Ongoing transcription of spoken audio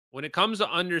when it comes to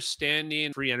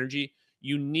understanding free energy,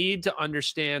 you need to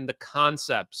understand the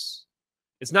concepts.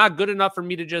 It's not good enough for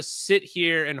me to just sit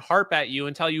here and harp at you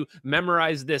and tell you,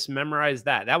 memorize this, memorize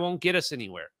that. That won't get us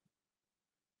anywhere.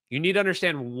 You need to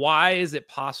understand, why is it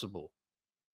possible?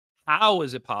 How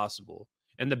is it possible?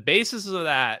 And the basis of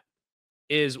that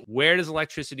is, where does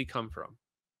electricity come from?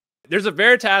 There's a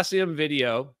Veritasium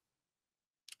video.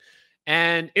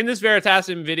 And in this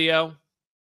Veritasium video,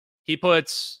 he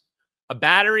puts a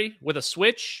battery with a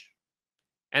switch.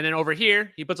 And then over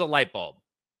here, he puts a light bulb.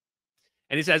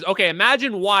 And he says, okay,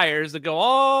 imagine wires that go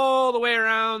all the way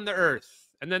around the earth.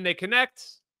 And then they connect.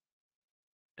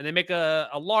 And they make a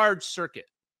large circuit.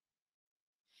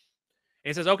 And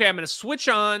he says, okay, I'm going to switch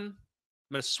on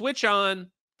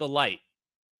the light.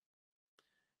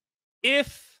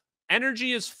 If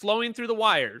energy is flowing through the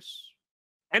wires,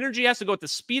 energy has to go at the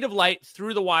speed of light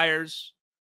through the wires.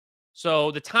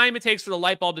 So the time it takes for the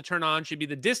light bulb to turn on should be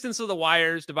the distance of the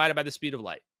wires divided by the speed of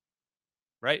light,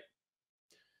 right?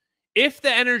 If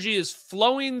the energy is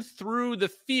flowing through the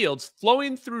fields,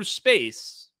 flowing through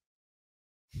space,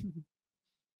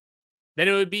 then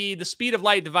it would be the speed of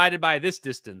light divided by this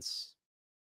distance.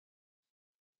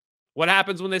 What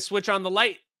happens when they switch on the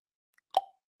light?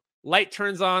 Light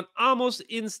turns on almost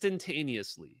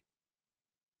instantaneously.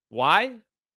 Why?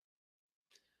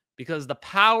 Because the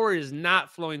power is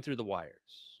not flowing through the wires.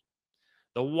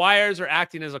 The wires are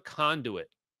acting as a conduit.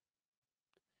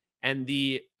 And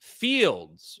the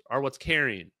fields are what's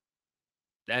carrying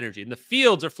the energy. And the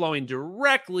fields are flowing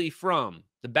directly from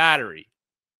the battery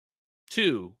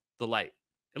to the light.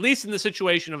 At least in the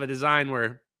situation of a design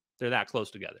where they're that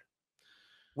close together.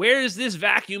 Where is this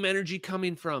vacuum energy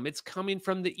coming from? It's coming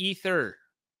from the ether.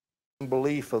 The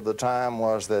belief of the time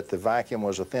was that the vacuum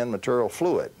was a thin material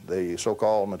fluid, the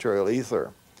so-called material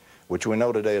ether, which we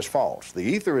know today is false. The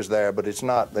ether is there, but it's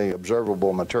not the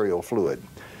observable material fluid.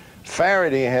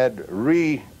 Faraday had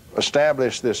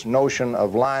re-established this notion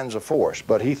of lines of force,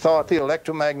 but he thought the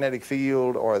electromagnetic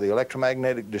field, or the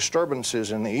electromagnetic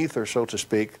disturbances in the ether, so to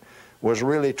speak, was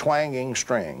really twanging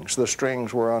strings. The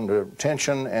strings were under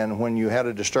tension, and when you had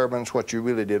a disturbance, what you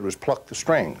really did was pluck the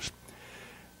strings.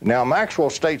 Now,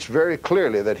 Maxwell states very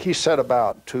clearly that he set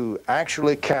about to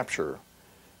actually capture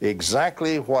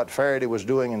exactly what Faraday was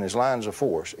doing in his lines of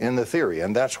force in the theory,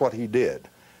 and that's what he did.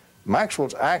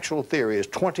 Maxwell's actual theory is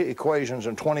 20 equations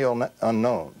and 20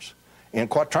 unknowns in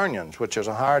quaternions, which is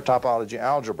a higher topology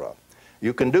algebra.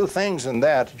 You can do things in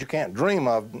that you can't dream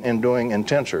of in doing in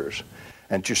tensors.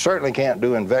 And you certainly can't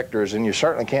do in vectors, and you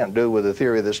certainly can't do with the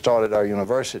theory that's taught at our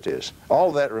universities. All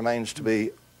of that remains to be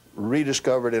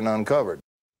rediscovered and uncovered.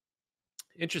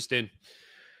 Interesting.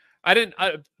 I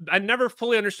never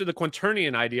fully understood the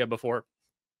quaternion idea before.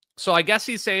 So I guess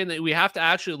he's saying that we have to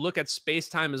actually look at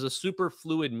space-time as a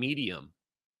superfluid medium.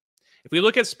 If we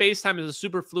look at space-time as a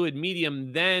superfluid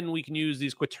medium, then we can use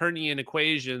these quaternion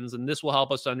equations, and this will help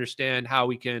us to understand how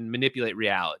we can manipulate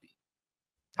reality,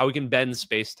 how we can bend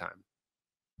space-time.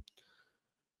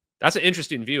 That's an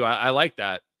interesting view. I like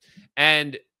that.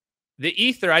 And the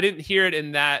ether, I didn't hear it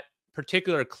in that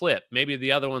particular clip. Maybe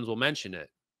the other ones will mention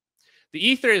it. The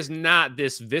ether is not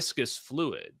this viscous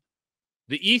fluid.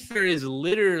 The ether is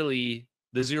literally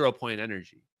the 0-point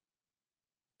energy.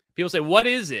 People say, what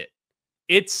is it?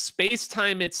 It's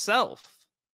space-time itself.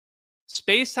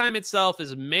 Space-time itself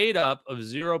is made up of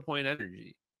 0-point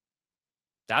energy.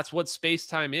 That's what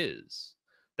space-time is.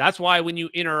 That's why when you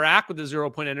interact with the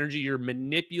 0-point energy, you're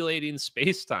manipulating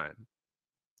space-time.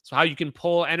 So how you can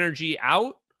pull energy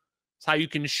out. It's how you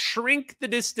can shrink the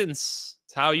distance.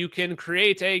 It's how you can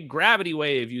create a gravity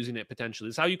wave using it potentially.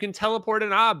 It's how you can teleport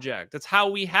an object. That's how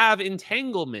we have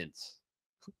entanglement.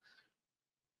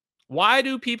 Why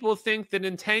do people think that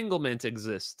entanglement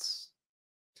exists?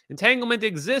 Entanglement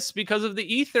exists because of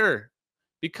the ether,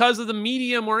 because of the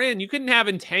medium we're in. You couldn't have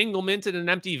entanglement in an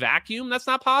empty vacuum. That's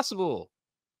not possible.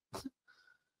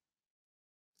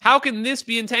 How can this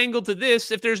be entangled to this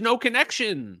if there's no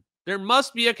connection? There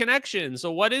must be a connection.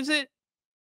 So what is it?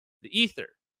 The ether.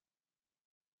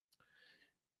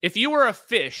 If you were a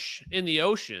fish in the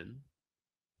ocean,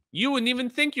 you wouldn't even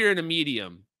think you're in a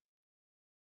medium.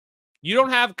 You don't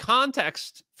have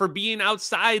context for being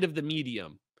outside of the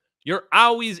medium. You're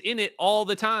always in it all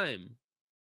the time.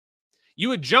 You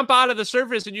would jump out of the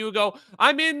surface and you would go,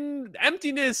 I'm in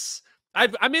emptiness.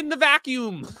 I'm in the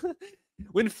vacuum.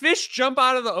 When fish jump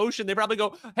out of the ocean, they probably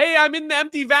go, hey, I'm in the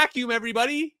empty vacuum,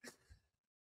 everybody.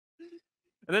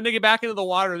 And then they get back into the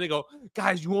water and they go,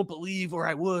 guys, you won't believe where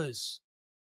I was.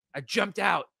 I jumped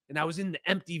out and I was in the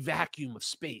empty vacuum of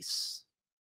space.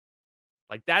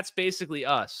 Like, that's basically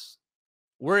us.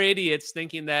 We're idiots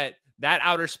thinking that That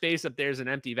outer space up there is an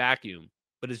empty vacuum,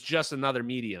 but it's just another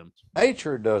medium.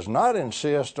 Nature does not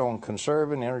insist on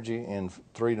conserving energy in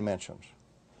 3 dimensions.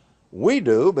 We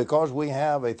do because we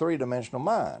have a 3-dimensional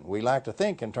mind. We like to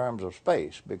think in terms of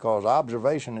space because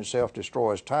observation itself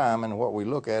destroys time and what we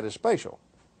look at is spatial.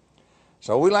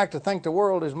 So we like to think the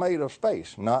world is made of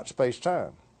space, not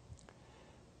space-time.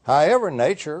 However,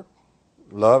 nature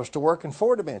loves to work in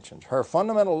 4 dimensions. Her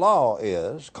fundamental law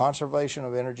is conservation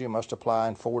of energy must apply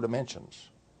in 4 dimensions.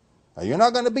 Now, you're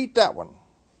not going to beat that one,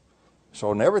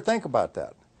 so never think about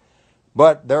that.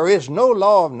 But there is no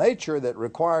law of nature that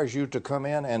requires you to come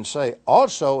in and say,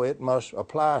 also it must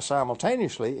apply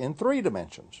simultaneously in 3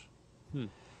 dimensions.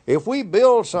 If we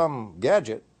build some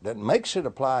gadget that makes it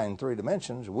apply in 3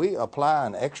 dimensions, we apply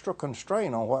an extra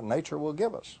constraint on what nature will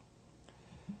give us.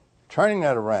 Turning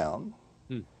that around,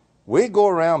 we go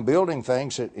around building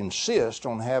things that insist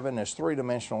on having this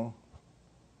 3-dimensional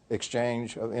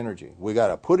exchange of energy. We got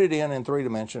to put it in 3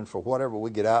 dimensions for whatever we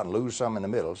get out and lose some in the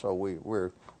middle. So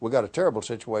we got a terrible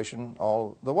situation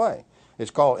all the way.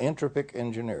 It's called entropic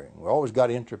engineering. We always got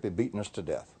entropy beating us to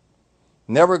death.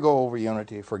 Never go over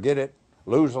unity. Forget it.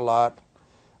 Lose a lot.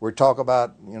 We talk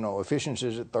about, you know,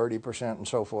 efficiencies at 30% and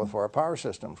so forth for our power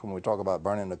systems when we talk about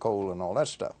burning the coal and all that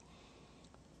stuff.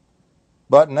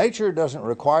 But nature doesn't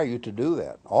require you to do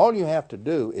that. All you have to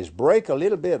do is break a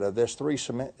little bit of this 3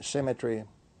 symmetry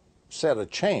set of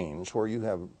chains where you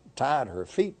have tied her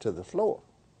feet to the floor.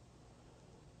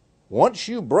 Once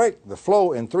you break the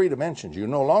flow in 3 dimensions, you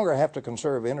no longer have to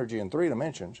conserve energy in 3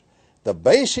 dimensions. The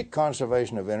basic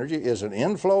conservation of energy is an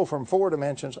inflow from 4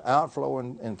 dimensions, outflow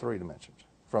in 3 dimensions.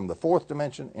 From the 4th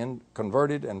dimension,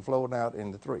 converted and flowed out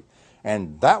into 3.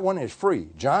 And that one is free.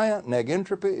 Giant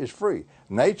negentropy is free.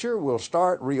 Nature will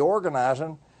start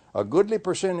reorganizing a goodly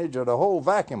percentage of the whole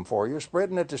vacuum for you,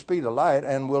 spreading at the speed of light,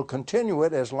 and will continue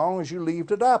it as long as you leave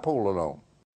the dipole alone.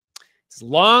 As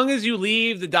long as you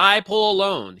leave the dipole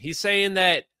alone. He's saying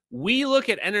that we look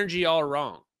at energy all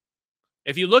wrong.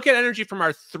 If you look at energy from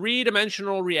our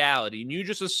 3-dimensional reality and you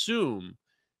just assume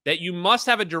that you must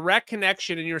have a direct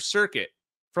connection in your circuit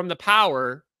from the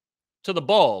power to the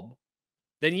bulb,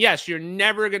 then yes, you're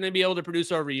never going to be able to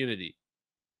produce over unity.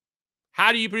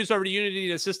 How do you produce over unity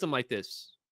in a system like this?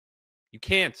 You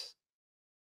can't.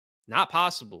 Not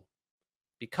possible.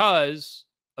 Because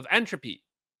of entropy.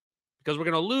 Because we're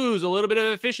going to lose a little bit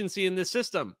of efficiency in this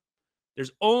system.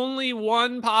 There's only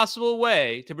one possible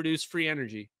way to produce free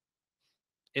energy.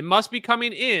 It must be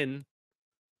coming in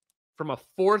from a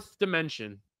 4th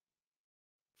dimension,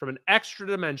 from an extra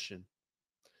dimension.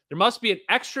 There must be an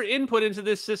extra input into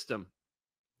this system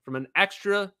from an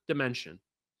extra dimension.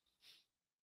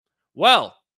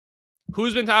 Well,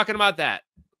 who's been talking about that?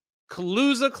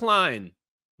 Kaluza Klein,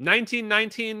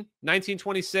 1919,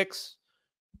 1926.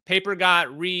 Paper got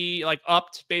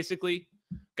upped, basically.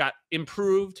 Got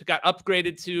improved, got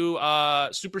upgraded to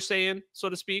Super Saiyan, so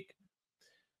to speak.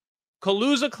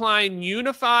 Kaluza Klein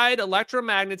unified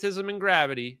electromagnetism and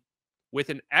gravity with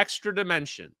an extra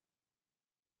dimension.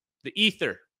 The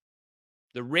ether.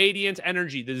 The radiant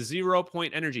energy, the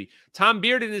 0-point energy. Tom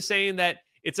Bearden is saying that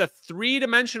it's a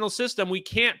 3-dimensional system we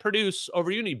can't produce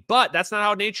over unity, but that's not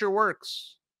how nature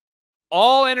works.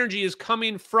 All energy is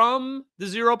coming from the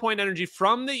 0-point energy,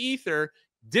 from the ether,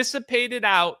 dissipated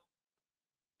out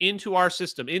into our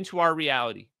system, into our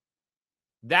reality.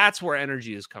 That's where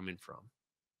energy is coming from.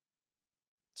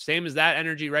 Same as that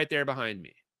energy right there behind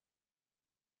me.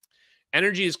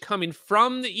 Energy is coming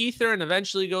from the ether and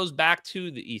eventually goes back to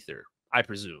the ether. I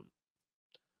presume.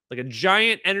 Like a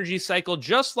giant energy cycle,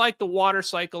 just like the water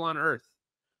cycle on Earth.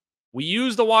 We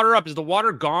use the water up. Is the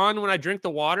water gone when I drink the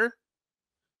water?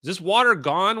 Is this water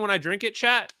gone when I drink it,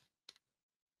 chat?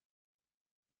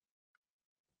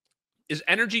 Is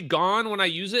energy gone when I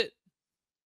use it?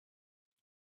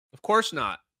 Of course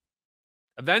not.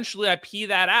 Eventually, I pee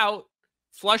that out,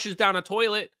 flushes down a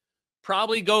toilet,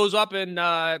 probably goes up and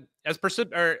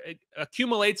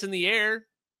accumulates in the air,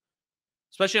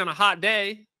 especially on a hot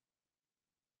day,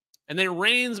 and then it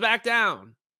rains back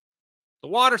down. The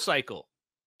water cycle.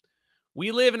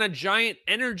 We live in a giant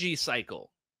energy cycle.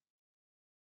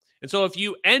 And so if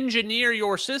you engineer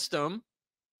your system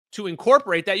to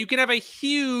incorporate that, you can have a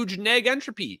huge neg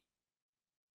entropy,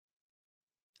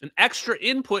 an extra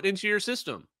input into your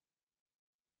system.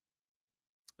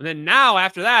 And then now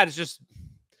after that, it's just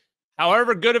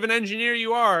however good of an engineer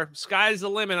you are, sky's the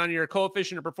limit on your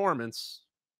coefficient of performance.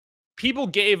 People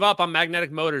gave up on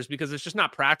magnetic motors because it's just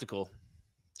not practical.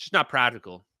 It's just not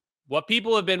practical. What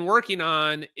people have been working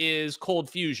on is cold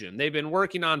fusion. They've been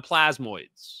working on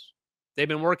plasmoids. They've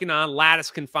been working on lattice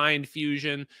confined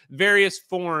fusion, various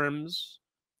forms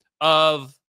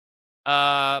of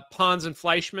Pons and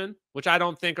Fleischmann, which I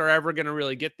don't think are ever going to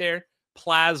really get there.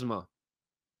 Plasma.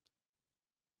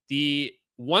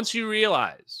 Once you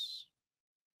realize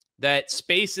that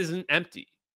space isn't empty,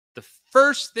 the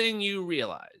first thing you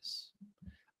realize,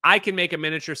 I can make a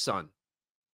miniature sun.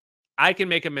 I can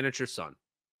make a miniature sun.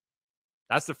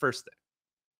 That's the first thing.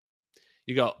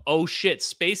 You go, oh shit,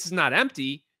 space is not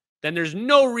empty. Then there's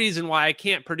no reason why I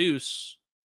can't produce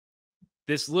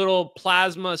this little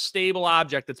plasma stable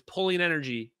object that's pulling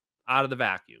energy out of the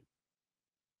vacuum.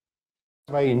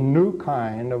 A new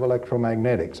kind of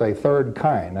electromagnetics, a third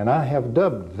kind, and I have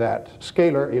dubbed that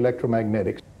scalar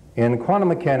electromagnetics. In quantum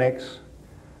mechanics,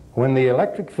 when the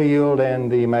electric field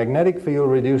and the magnetic field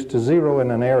reduce to zero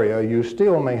in an area, you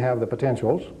still may have the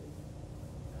potentials.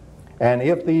 And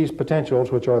if these potentials,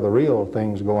 which are the real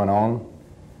things going on,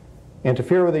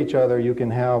 interfere with each other, you can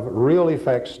have real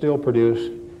effects still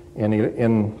produced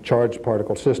in charged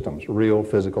particle systems, real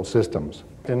physical systems.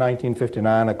 In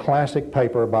 1959, a classic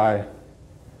paper by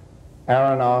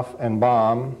Aronoff and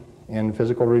Bohm in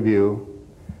Physical Review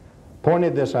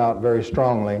pointed this out very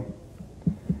strongly,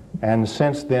 and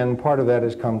since then part of that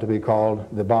has come to be called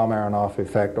the Bohm-Aronoff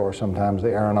effect, or sometimes the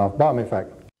Aronoff-Bohm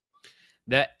effect.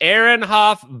 The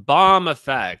Aronoff-Bohm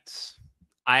effect.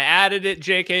 I added it,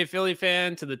 JK Philly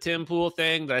fan, to the Tim Pool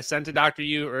thing that I sent to Dr.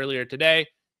 Yu earlier today.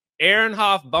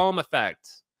 Aronoff-Bohm effect.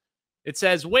 It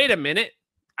says, wait a minute,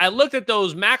 I looked at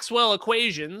those Maxwell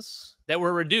equations that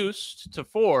were reduced to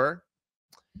 4,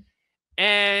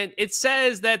 and it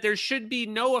says that there should be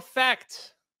no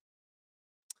effect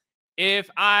if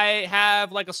I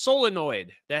have like a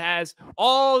solenoid that has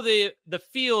all the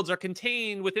fields are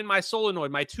contained within my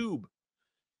solenoid, my tube.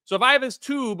 So if I have this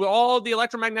tube, all the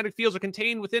electromagnetic fields are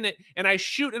contained within it, and I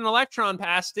shoot an electron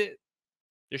past it,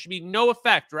 there should be no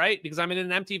effect, right? Because I'm in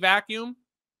an empty vacuum.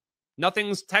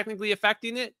 Nothing's technically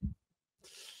affecting it.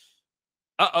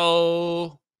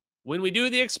 Uh-oh. When we do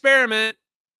the experiment,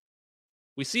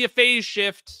 we see a phase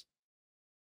shift.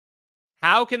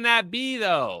 How can that be,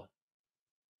 though?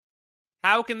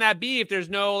 How can that be if there's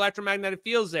no electromagnetic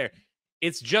fields there?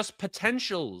 It's just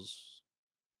potentials.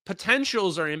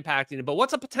 Potentials are impacting it. But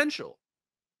what's a potential?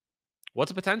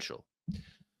 What's a potential?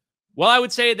 Well, I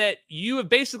would say that you have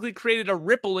basically created a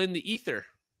ripple in the ether.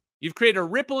 You've created a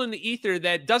ripple in the ether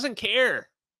that doesn't care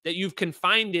that you've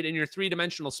confined it in your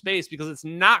 3-dimensional space, because it's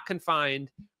not confined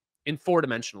in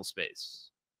 4-dimensional space.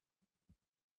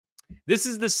 This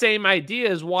is the same idea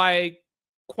as why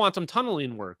quantum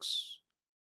tunneling works.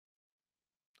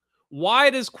 Why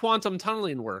does quantum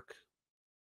tunneling work?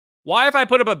 Why, if I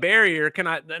put up a barrier, can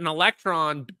an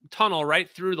electron tunnel right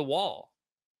through the wall?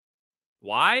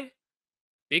 Why?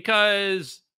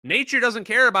 Because nature doesn't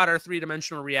care about our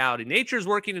 3-dimensional reality. Nature's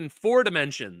working in 4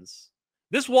 dimensions.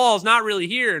 This wall is not really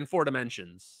here in 4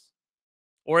 dimensions.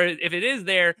 Or if it is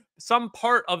there, some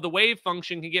part of the wave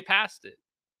function can get past it.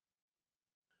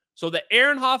 So the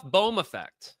Aronoff-Bohm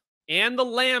effect and the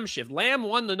Lamb shift. Lamb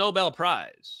won the Nobel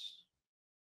Prize.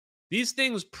 These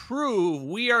things prove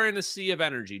we are in a sea of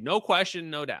energy. No question,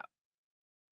 no doubt.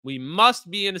 We must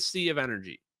be in a sea of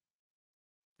energy.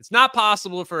 It's not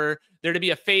possible for there to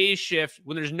be a phase shift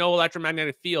when there's no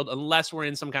electromagnetic field unless we're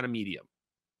in some kind of medium.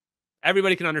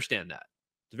 Everybody can understand that.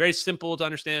 It's a very simple to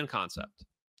understand concept.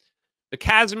 The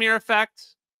Casimir effect,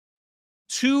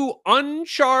 2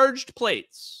 uncharged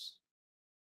plates,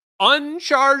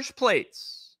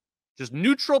 just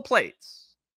neutral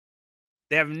plates.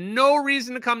 They have no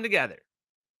reason to come together.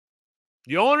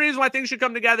 The only reason why things should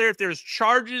come together if there's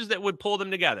charges that would pull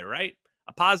them together, right?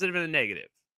 A positive and a negative.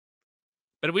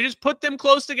 But if we just put them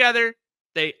close together,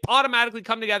 they automatically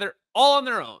come together all on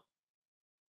their own.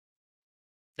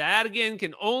 That, again,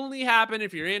 can only happen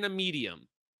if you're in a medium.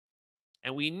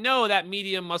 And we know that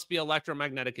medium must be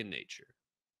electromagnetic in nature.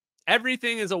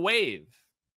 Everything is a wave.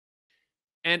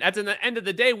 And at the end of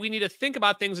the day, we need to think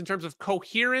about things in terms of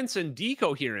coherence and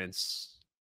decoherence.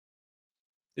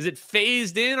 Is it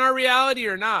phased in our reality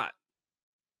or not?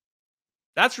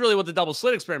 That's really what the double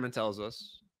slit experiment tells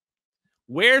us.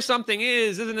 Where something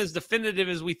isn't as definitive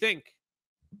as we think.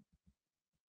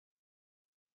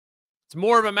 It's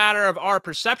more of a matter of our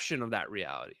perception of that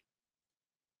reality.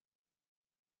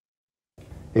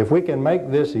 If we can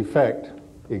make this effect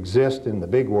exist in the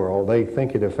big world, they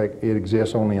think it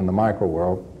exists only in the micro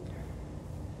world.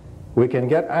 We can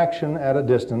get action at a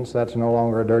distance. That's no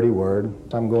longer a dirty word.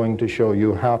 I'm going to show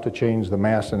you how to change the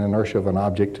mass and inertia of an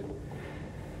object,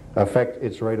 affect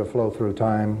its rate of flow through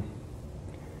time,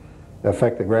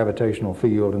 affect the gravitational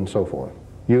field, and so forth.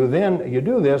 You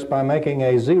do this by making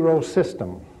a zero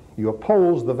system. You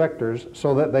oppose the vectors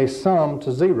so that they sum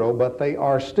to 0, but they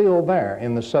are still there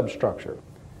in the substructure.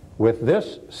 With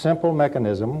this simple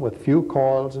mechanism, with few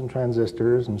coils and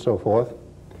transistors and so forth,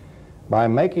 by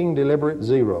making deliberate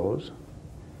zeros,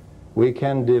 we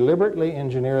can deliberately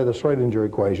engineer the Schrodinger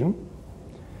equation,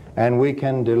 and we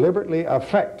can deliberately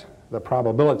affect the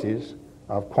probabilities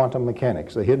of quantum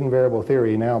mechanics. The hidden variable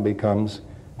theory now becomes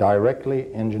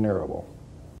directly engineerable.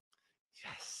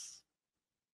 Yes.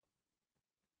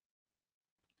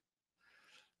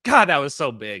 God, that was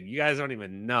so big. You guys don't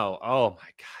even know. Oh my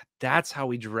God. That's how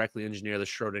we directly engineer the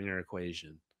Schrodinger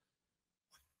equation.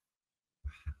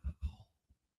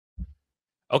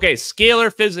 Okay,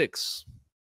 scalar physics.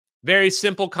 Very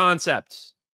simple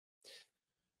concept.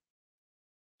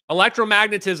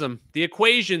 Electromagnetism, the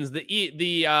equations,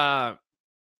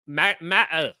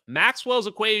 Maxwell's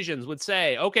equations would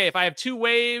say, okay, if I have two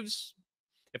waves,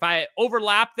 if I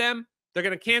overlap them, they're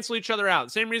going to cancel each other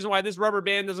out. Same reason why this rubber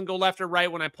band doesn't go left or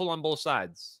right when I pull on both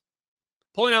sides.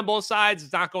 Pulling on both sides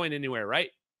is not going anywhere, right?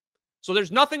 So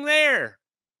there's nothing there.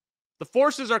 The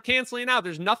forces are canceling out.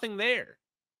 There's nothing there.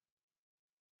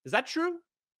 Is that true?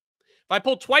 If I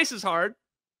pull twice as hard,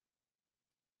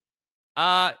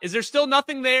 is there still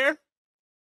nothing there?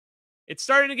 It's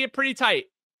starting to get pretty tight.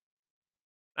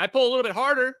 I pull a little bit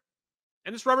harder,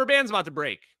 and this rubber band's about to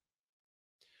break.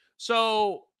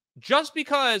 So just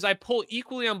because I pull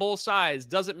equally on both sides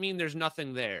doesn't mean there's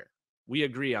nothing there. We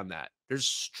agree on that. There's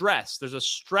stress. There's a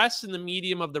stress in the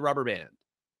medium of the rubber band.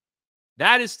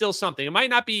 That is still something. It might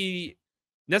not be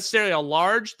necessarily a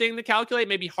large thing to calculate,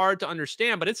 maybe hard to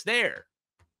understand, but it's there.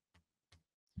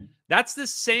 That's the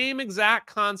same exact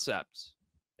concept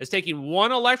as taking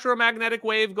one electromagnetic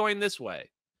wave going this way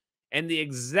and the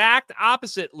exact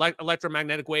opposite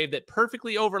electromagnetic wave that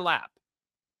perfectly overlap.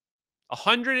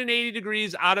 180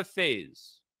 degrees out of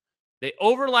phase. They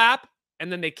overlap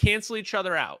and then they cancel each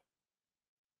other out.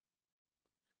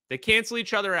 They cancel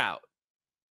each other out.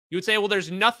 You would say, well, there's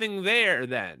nothing there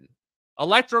then.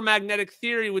 Electromagnetic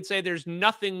theory would say there's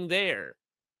nothing there.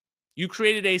 You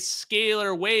created a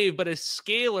scalar wave, but a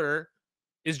scalar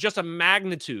is just a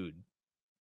magnitude.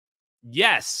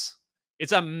 Yes,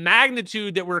 it's a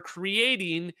magnitude that we're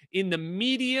creating in the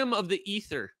medium of the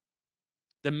ether.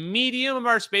 The medium of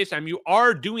our space-time. You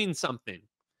are doing something.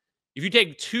 If you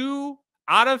take two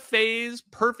out of phase,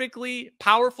 perfectly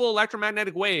powerful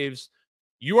electromagnetic waves,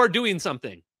 you are doing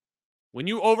something. When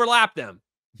you overlap them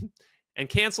and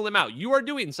cancel them out, you are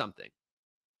doing something.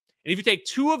 And if you take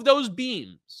two of those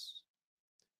beams,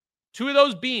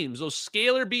 those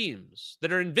scalar beams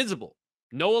that are invisible,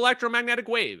 no electromagnetic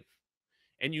wave,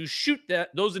 and you shoot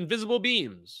those invisible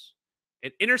beams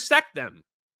and intersect them,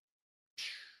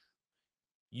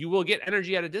 you will get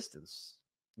energy at a distance.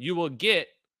 You will get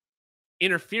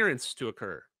interference to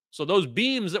occur. So those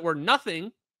beams that were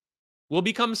nothing will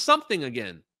become something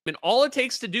again. And all it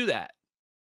takes to do that,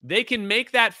 they can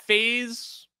make that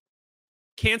phase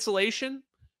cancellation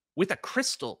with a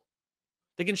crystal.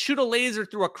 They can shoot a laser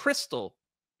through a crystal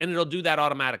and it'll do that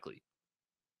automatically.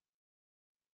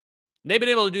 They've been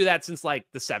able to do that since like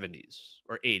the 70s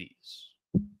or 80s.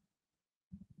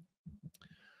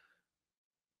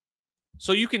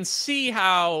 So you can see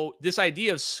how this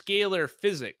idea of scalar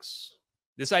physics,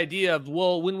 this idea of,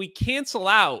 well, when we cancel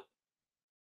out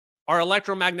our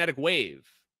electromagnetic wave,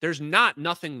 there's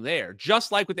nothing there,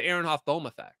 just like with the Aharonov-Bohm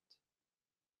effect.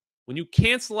 When you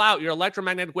cancel out your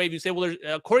electromagnetic wave, you say, well,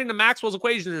 according to Maxwell's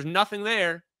equation, there's nothing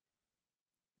there.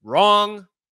 Wrong.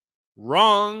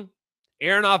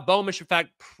 Aharonov-Bohm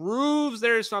effect proves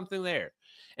there is something there.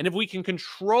 And if we can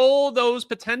control those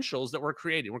potentials that we're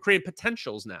creating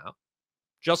potentials now,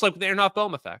 just like with the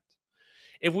Aharonov-Bohm effect.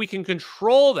 If we can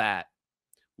control that,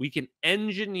 we can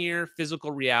engineer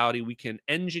physical reality. We can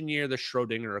engineer the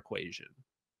Schrodinger equation.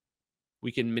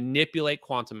 We can manipulate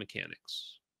quantum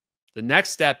mechanics. The next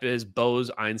step is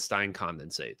Bose-Einstein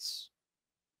condensates.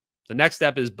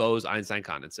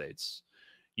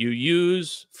 You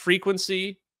use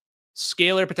frequency,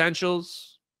 scalar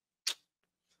potentials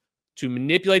to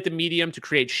manipulate the medium to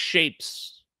create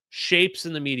shapes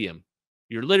in the medium.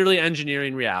 You're literally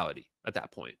engineering reality at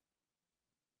that point.